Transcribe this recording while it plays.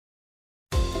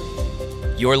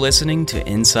You're listening to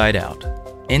Inside Out.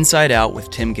 Inside Out with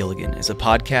Tim Gilligan is a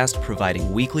podcast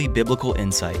providing weekly biblical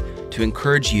insight to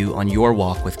encourage you on your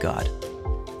walk with God.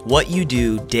 What you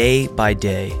do day by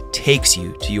day takes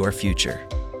you to your future.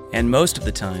 And most of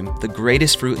the time, the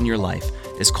greatest fruit in your life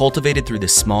is cultivated through the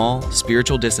small,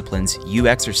 spiritual disciplines you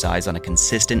exercise on a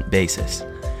consistent basis.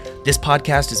 This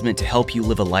podcast is meant to help you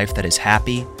live a life that is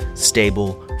happy,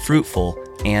 stable, fruitful,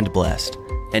 and blessed.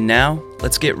 And now,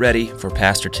 let's get ready for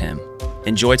Pastor Tim.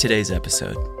 Enjoy today's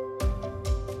episode.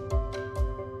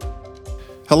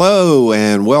 Hello,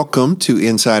 and welcome to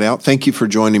Inside Out. Thank you for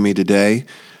joining me today. I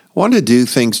wanted to do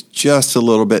things just a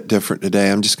little bit different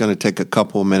today. I'm just going to take a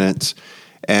couple of minutes,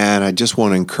 and I just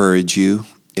want to encourage you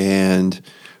and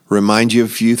remind you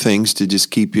of a few things to just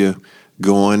keep you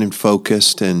going and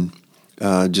focused and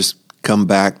just come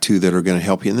back to that are going to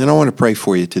help you. And then I want to pray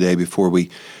for you today before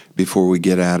we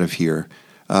get out of here.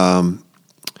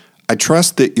 I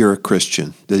trust that you're a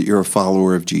Christian, that you're a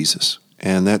follower of Jesus,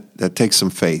 and that takes some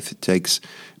faith. It takes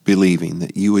believing,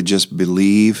 that you would just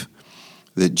believe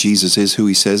that Jesus is who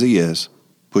he says he is,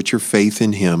 put your faith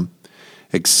in him,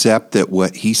 accept that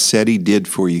what he said he did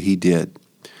for you, he did.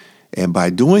 And by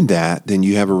doing that, then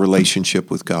you have a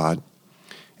relationship with God.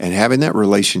 And having that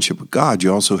relationship with God,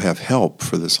 you also have help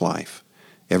for this life.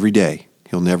 Every day,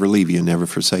 he'll never leave you, never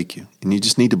forsake you. And you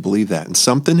just need to believe that. And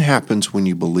something happens when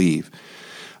you believe.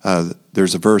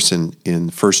 There's a verse in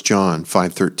 1 John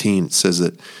 5:13. It says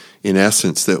that, in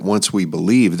essence, that once we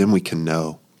believe, then we can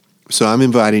know. So I'm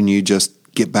inviting you, just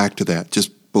get back to that.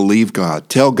 Just believe God.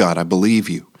 Tell God, I believe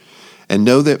you. And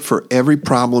know that for every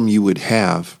problem you would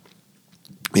have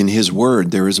in his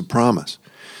word, there is a promise.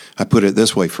 I put it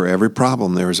this way, for every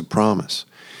problem, there is a promise.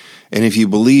 And if you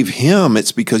believe him,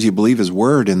 it's because you believe his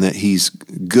word and that he's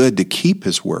good to keep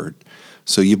his word.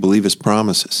 So you believe his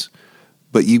promises.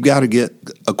 But you've got to get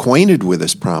acquainted with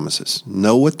his promises.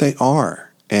 Know what they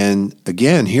are. And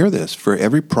again, hear this. For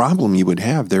every problem you would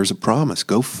have, there's a promise.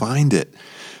 Go find it.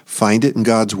 Find it in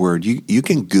God's word. You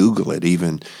can Google it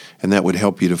even, and that would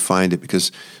help you to find it because,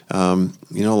 a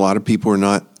lot of people are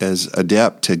not as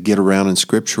adept to get around in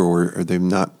Scripture or they've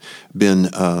not been,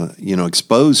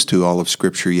 exposed to all of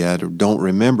Scripture yet or don't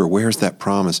remember. Where's that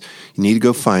promise? You need to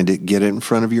go find it, get it in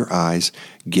front of your eyes,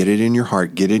 get it in your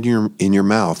heart, get it in your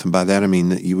mouth. And by that I mean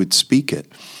that you would speak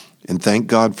it and thank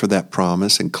God for that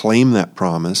promise and claim that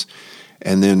promise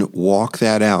and then walk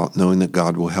that out knowing that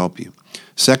God will help you.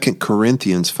 2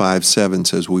 Corinthians 5:7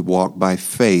 says we walk by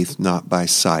faith, not by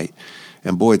sight.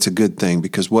 And boy, it's a good thing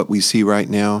because what we see right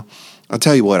now, I'll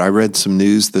tell you what, I read some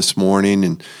news this morning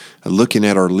and looking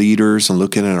at our leaders and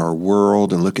looking at our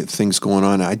world and look at things going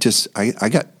on,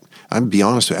 I'm be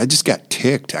honest with you, I just got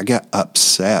ticked. I got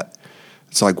upset.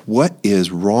 It's like, what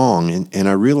is wrong? And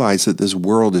I realized that this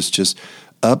world is just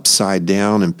upside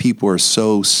down and people are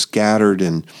so scattered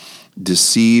and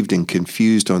deceived and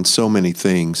confused on so many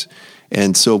things.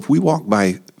 And so if we walk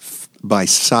by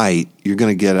sight, you're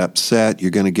going to get upset, you're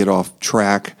going to get off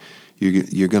track,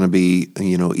 you're going to be,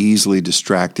 easily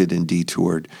distracted and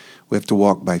detoured. We have to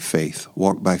walk by faith.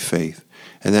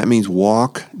 And that means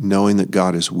walk knowing that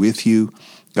God is with you,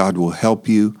 God will help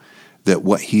you, that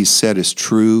what he said is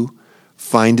true.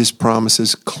 Find his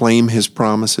promises, claim his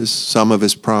promises. Some of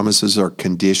his promises are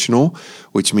conditional,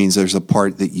 which means there's a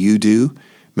part that you do.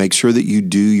 Make sure that you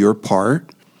do your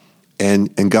part.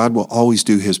 And God will always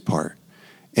do his part.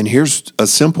 And here's a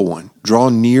simple one. Draw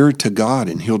near to God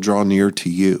and he'll draw near to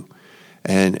you.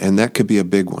 And that could be a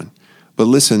big one. But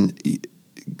listen,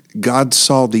 God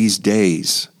saw these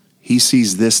days. He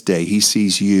sees this day. He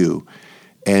sees you.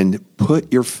 And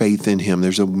put your faith in him.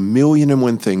 There's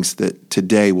 1,000,001 things that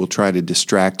today will try to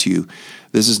distract you.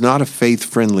 This is not a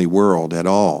faith-friendly world at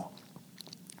all.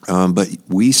 But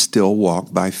we still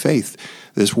walk by faith.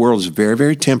 This world is very,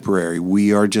 very temporary.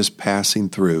 We are just passing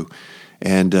through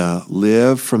and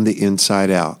live from the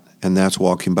inside out. And that's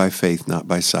walking by faith, not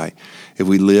by sight. If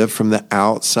we live from the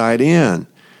outside in,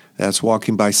 that's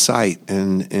walking by sight.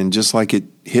 And just like it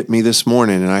hit me this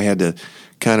morning and I had to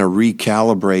kind of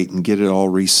recalibrate and get it all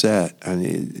reset.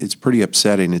 It's pretty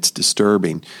upsetting. It's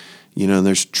disturbing.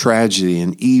 There's tragedy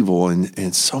and evil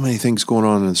and so many things going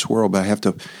on in this world, but I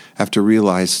have to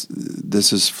realize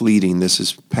this is fleeting, this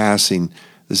is passing,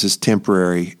 this is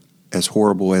temporary, as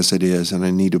horrible as it is, and I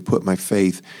need to put my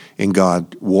faith in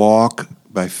God. Walk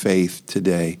by faith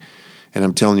today. And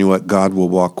I'm telling you what, God will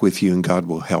walk with you and God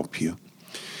will help you.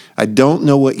 I don't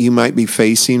know what you might be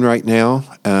facing right now,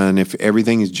 and if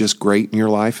everything is just great in your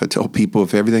life, I tell people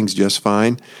if everything's just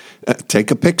fine, take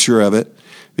a picture of it.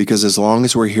 Because as long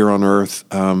as we're here on earth,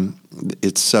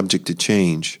 it's subject to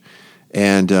change.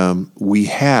 And we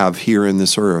have here in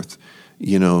this earth,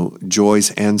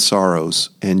 joys and sorrows.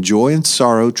 And joy and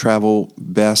sorrow travel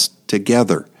best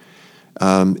together.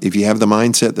 If you have the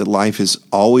mindset that life is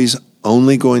always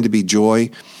only going to be joy,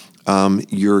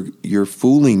 you're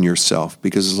fooling yourself,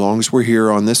 because as long as we're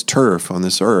here on this turf, on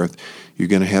this earth, you're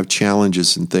going to have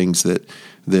challenges and things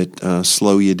that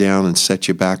slow you down and set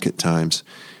you back at times.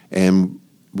 And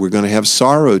we're going to have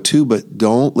sorrow too, but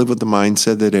don't live with the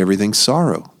mindset that everything's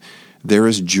sorrow. There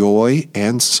is joy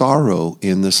and sorrow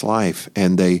in this life,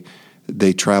 and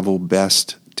they travel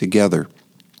best together.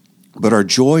 But our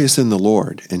joy is in the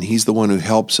Lord, and He's the one who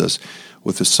helps us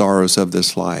with the sorrows of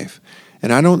this life.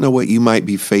 And I don't know what you might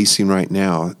be facing right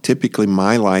now. Typically,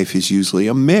 my life is usually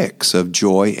a mix of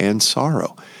joy and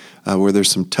sorrow, where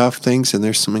there's some tough things and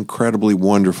there's some incredibly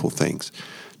wonderful things.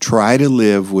 Try to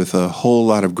live with a whole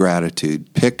lot of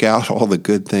gratitude. Pick out all the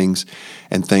good things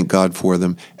and thank God for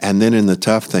them. And then in the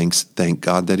tough things, thank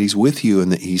God that He's with you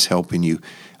and that He's helping you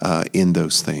in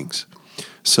those things.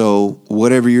 So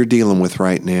whatever you're dealing with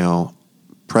right now,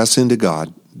 press into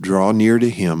God, draw near to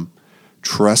Him,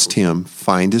 trust Him,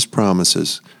 find His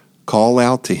promises, call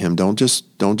out to Him. Don't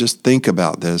just think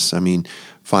about this.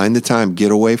 Find the time,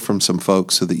 get away from some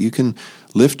folks so that you can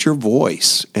lift your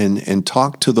voice and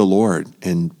talk to the Lord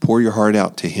and pour your heart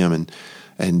out to Him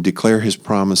and declare His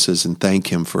promises and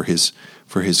thank Him for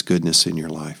His goodness in your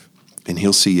life. And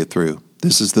He'll see you through.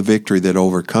 This is the victory that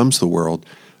overcomes the world,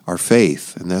 our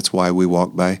faith, and that's why we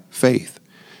walk by faith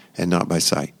and not by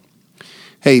sight.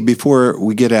 Hey, before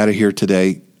we get out of here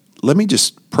today, let me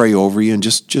just pray over you and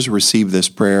just receive this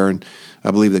prayer, and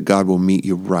I believe that God will meet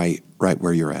you right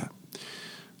where you're at.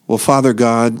 Well, Father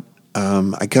God,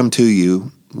 I come to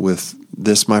you with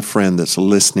this, my friend that's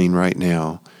listening right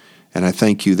now, and I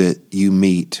thank you that you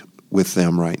meet with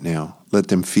them right now. Let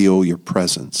them feel your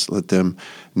presence. Let them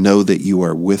know that you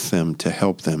are with them to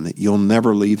help them, that you'll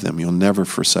never leave them, you'll never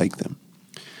forsake them,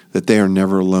 that they are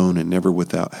never alone and never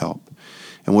without help.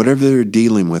 And whatever they're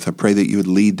dealing with, I pray that you would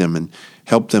lead them and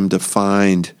help them to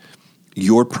find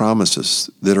your promises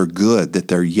that are good, that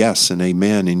they're yes and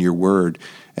amen in your word,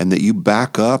 and that you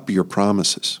back up your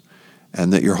promises,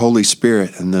 and that your Holy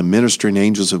Spirit and the ministering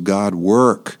angels of God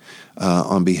work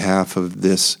on behalf of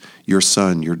this, your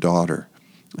son, your daughter.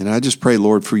 And I just pray,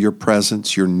 Lord, for your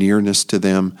presence, your nearness to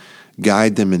them.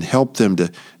 Guide them and help them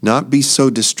to not be so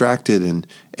distracted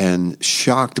and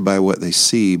shocked by what they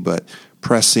see, but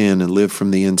press in and live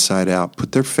from the inside out.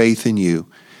 Put their faith in you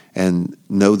and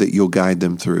know that you'll guide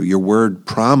them through. Your word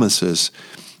promises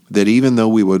that even though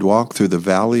we would walk through the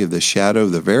valley of the shadow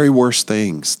of the very worst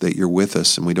things, that you're with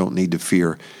us and we don't need to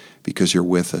fear because you're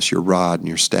with us. Your rod and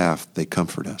your staff, they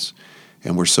comfort us.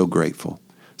 And we're so grateful.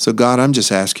 So God, I'm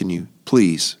just asking you,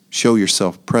 please show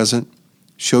yourself present,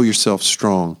 show yourself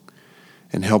strong,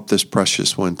 and help this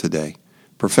precious one today.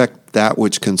 Perfect that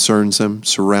which concerns them,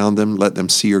 surround them, let them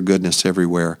see your goodness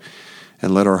everywhere,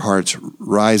 and let our hearts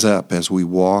rise up as we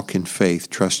walk in faith,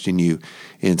 trusting you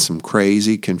in some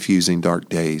crazy, confusing, dark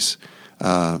days.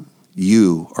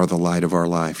 You are the light of our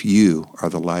life. You are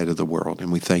the light of the world,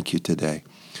 and we thank you today.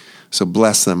 So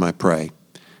bless them, I pray.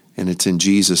 And it's in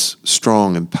Jesus'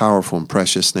 strong and powerful and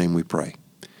precious name we pray.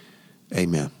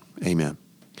 Amen. Amen.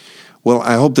 Well,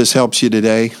 I hope this helps you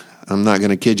today. I'm not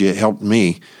going to kid you. It helped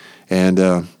me. And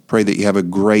pray that you have a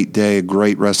great day, a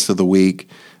great rest of the week.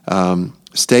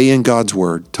 Stay in God's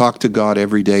Word. Talk to God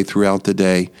every day throughout the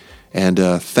day. And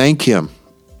thank Him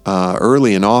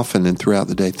early and often and throughout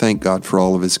the day. Thank God for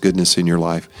all of His goodness in your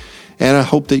life. And I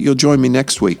hope that you'll join me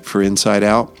next week for Inside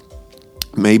Out.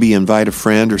 Maybe invite a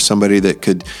friend or somebody that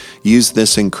could use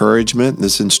this encouragement,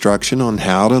 this instruction on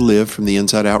how to live from the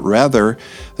inside out rather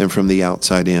than from the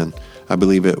outside in. I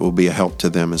believe it will be a help to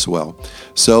them as well.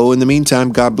 So in the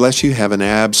meantime, God bless you. Have an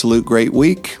absolute great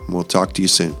week. We'll talk to you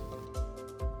soon.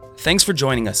 Thanks for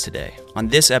joining us today on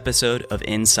this episode of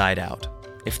Inside Out.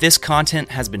 If this content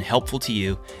has been helpful to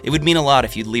you, it would mean a lot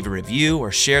if you'd leave a review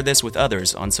or share this with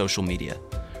others on social media.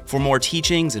 For more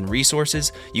teachings and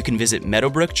resources, you can visit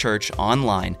Meadowbrook Church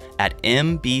online at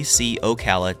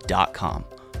mbcocala.com.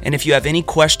 And if you have any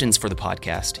questions for the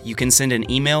podcast, you can send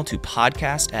an email to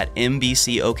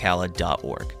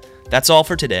podcast@mbcocala.org. That's all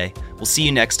for today. We'll see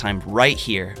you next time right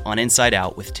here on Inside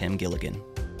Out with Tim Gilligan.